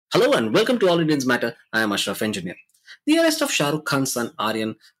Hello and welcome to All Indians Matter. I am Ashraf Engineer. The arrest of Shah Rukh Khan's son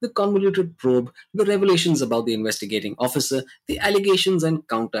Aryan, the convoluted probe, the revelations about the investigating officer, the allegations and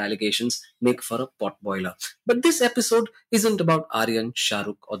counter allegations make for a pot boiler. But this episode isn't about Aryan, Shah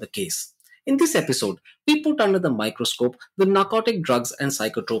Rukh, or the case. In this episode, we put under the microscope the Narcotic Drugs and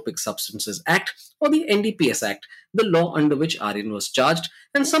Psychotropic Substances Act, or the NDPS Act, the law under which Aryan was charged,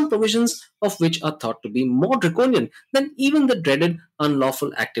 and some provisions of which are thought to be more draconian than even the dreaded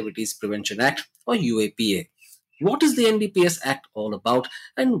Unlawful Activities Prevention Act, or UAPA. What is the NDPS Act all about,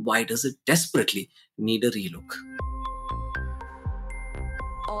 and why does it desperately need a relook?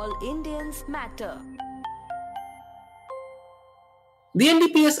 All Indians matter. The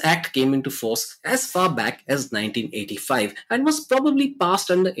NDPS Act came into force as far back as 1985 and was probably passed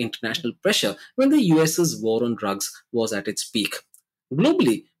under international pressure when the US's war on drugs was at its peak.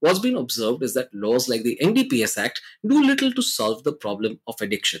 Globally, what's been observed is that laws like the NDPS Act do little to solve the problem of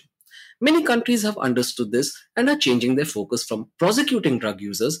addiction. Many countries have understood this and are changing their focus from prosecuting drug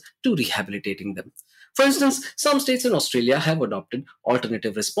users to rehabilitating them. For instance, some states in Australia have adopted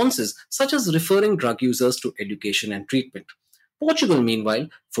alternative responses, such as referring drug users to education and treatment. Portugal, meanwhile,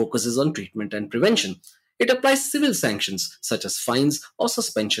 focuses on treatment and prevention. It applies civil sanctions, such as fines or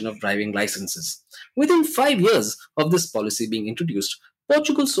suspension of driving licenses. Within 5 years of this policy being introduced,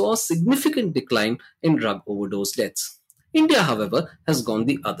 Portugal saw a significant decline in drug overdose deaths. India, however, has gone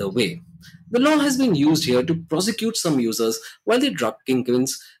the other way. The law has been used here to prosecute some users while the drug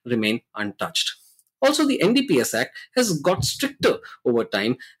kingpins remain untouched. Also, the NDPS Act has got stricter over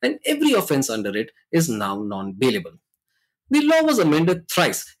time, and every offense under it is now non bailable. The law was amended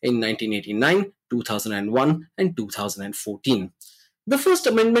thrice in 1989, 2001, and 2014. The first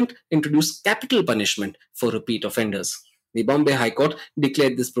amendment introduced capital punishment for repeat offenders. The Bombay High Court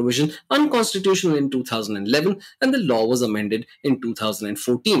declared this provision unconstitutional in 2011 and the law was amended in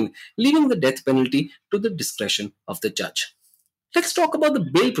 2014, leaving the death penalty to the discretion of the judge. Let's talk about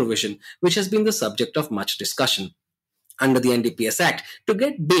the bail provision, which has been the subject of much discussion. Under the NDPS Act, to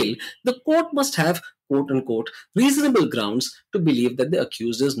get bail, the court must have quote unquote reasonable grounds to believe that the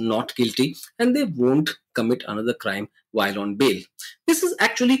accused is not guilty and they won't commit another crime while on bail. This is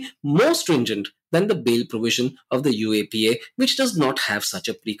actually more stringent than the bail provision of the UAPA, which does not have such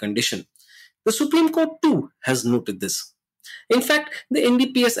a precondition. The Supreme Court too has noted this. In fact, the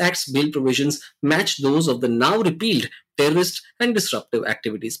NDPS Act's bail provisions match those of the now repealed Terrorist and Disruptive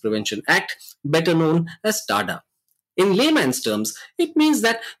Activities Prevention Act, better known as TADA. In layman's terms, it means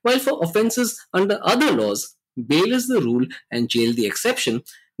that while for offences under other laws, bail is the rule and jail the exception,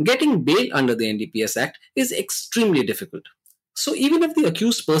 getting bail under the NDPS Act is extremely difficult. So even if the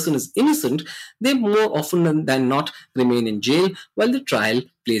accused person is innocent, they more often than not remain in jail while the trial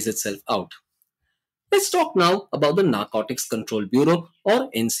plays itself out. Let's talk now about the Narcotics Control Bureau, or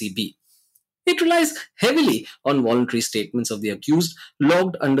NCB. It relies heavily on voluntary statements of the accused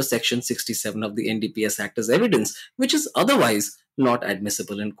logged under Section 67 of the NDPS Act as evidence, which is otherwise not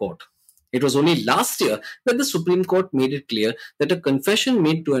admissible in court. It was only last year that the Supreme Court made it clear that a confession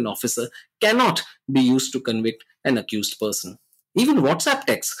made to an officer cannot be used to convict an accused person. Even WhatsApp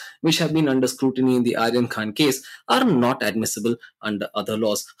texts, which have been under scrutiny in the Aryan Khan case, are not admissible under other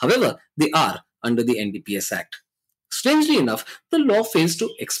laws. However, they are under the NDPS Act. Strangely enough, the law fails to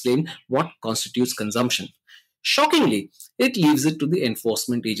explain what constitutes consumption. Shockingly, it leaves it to the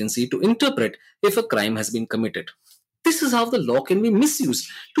enforcement agency to interpret if a crime has been committed. This is how the law can be misused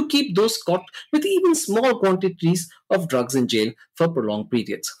to keep those caught with even small quantities of drugs in jail for prolonged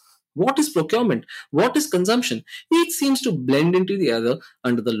periods. What is procurement? What is consumption? Each seems to blend into the other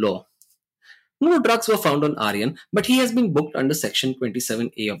under the law. No drugs were found on Aryan, but he has been booked under Section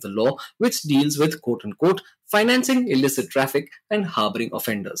 27A of the law, which deals with quote unquote financing illicit traffic and harboring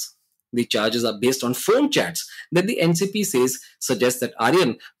offenders. The charges are based on phone chats that the NCP says suggest that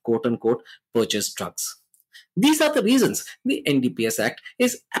Aryan quote unquote purchased drugs. These are the reasons the NDPS Act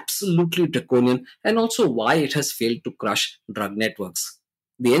is absolutely draconian and also why it has failed to crush drug networks.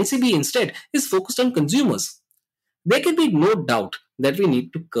 The NCB instead is focused on consumers. There can be no doubt that we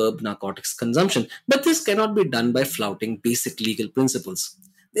need to curb narcotics consumption, but this cannot be done by flouting basic legal principles.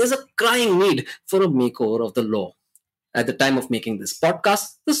 There's a crying need for a makeover of the law. At the time of making this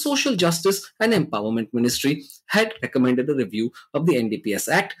podcast, the Social Justice and Empowerment Ministry had recommended a review of the NDPS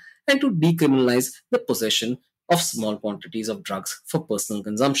Act and to decriminalize the possession of small quantities of drugs for personal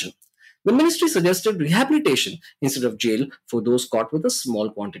consumption. The ministry suggested rehabilitation instead of jail for those caught with a small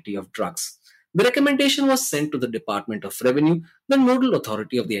quantity of drugs. The recommendation was sent to the Department of Revenue, the nodal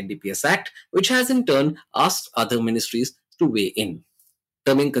authority of the NDPS Act, which has in turn asked other ministries to weigh in.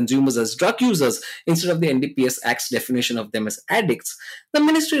 terming consumers as drug users instead of the NDPS Act's definition of them as addicts. The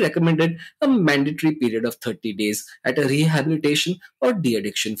ministry recommended a mandatory period of 30 days at a rehabilitation or de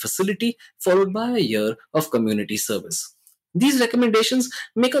addiction facility, followed by a year of community service. These recommendations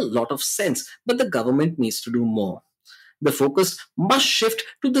make a lot of sense, but the government needs to do more. The focus must shift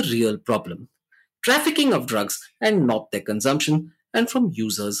to the real problem: trafficking of drugs and not their consumption, and from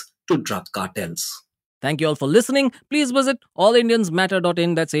users to drug cartels. Thank you all for listening. Please visit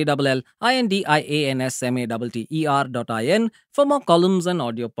allindiansmatter.in, that's ALLINDIANSMATTER.in, for more columns and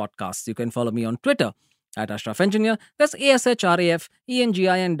audio podcasts. You can follow me on Twitter at Ashraf Engineer, that's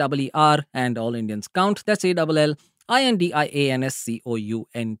ASHRAFENGINER, and All Indians Count, that's ALLINDIANSCOUNT.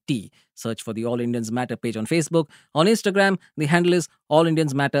 Search for the All Indians Matter page on Facebook. On Instagram, the handle is All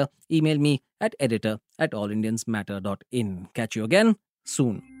Indians Matter. Email me at editor@allindiansmatter.in. Catch you again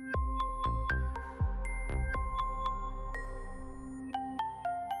soon.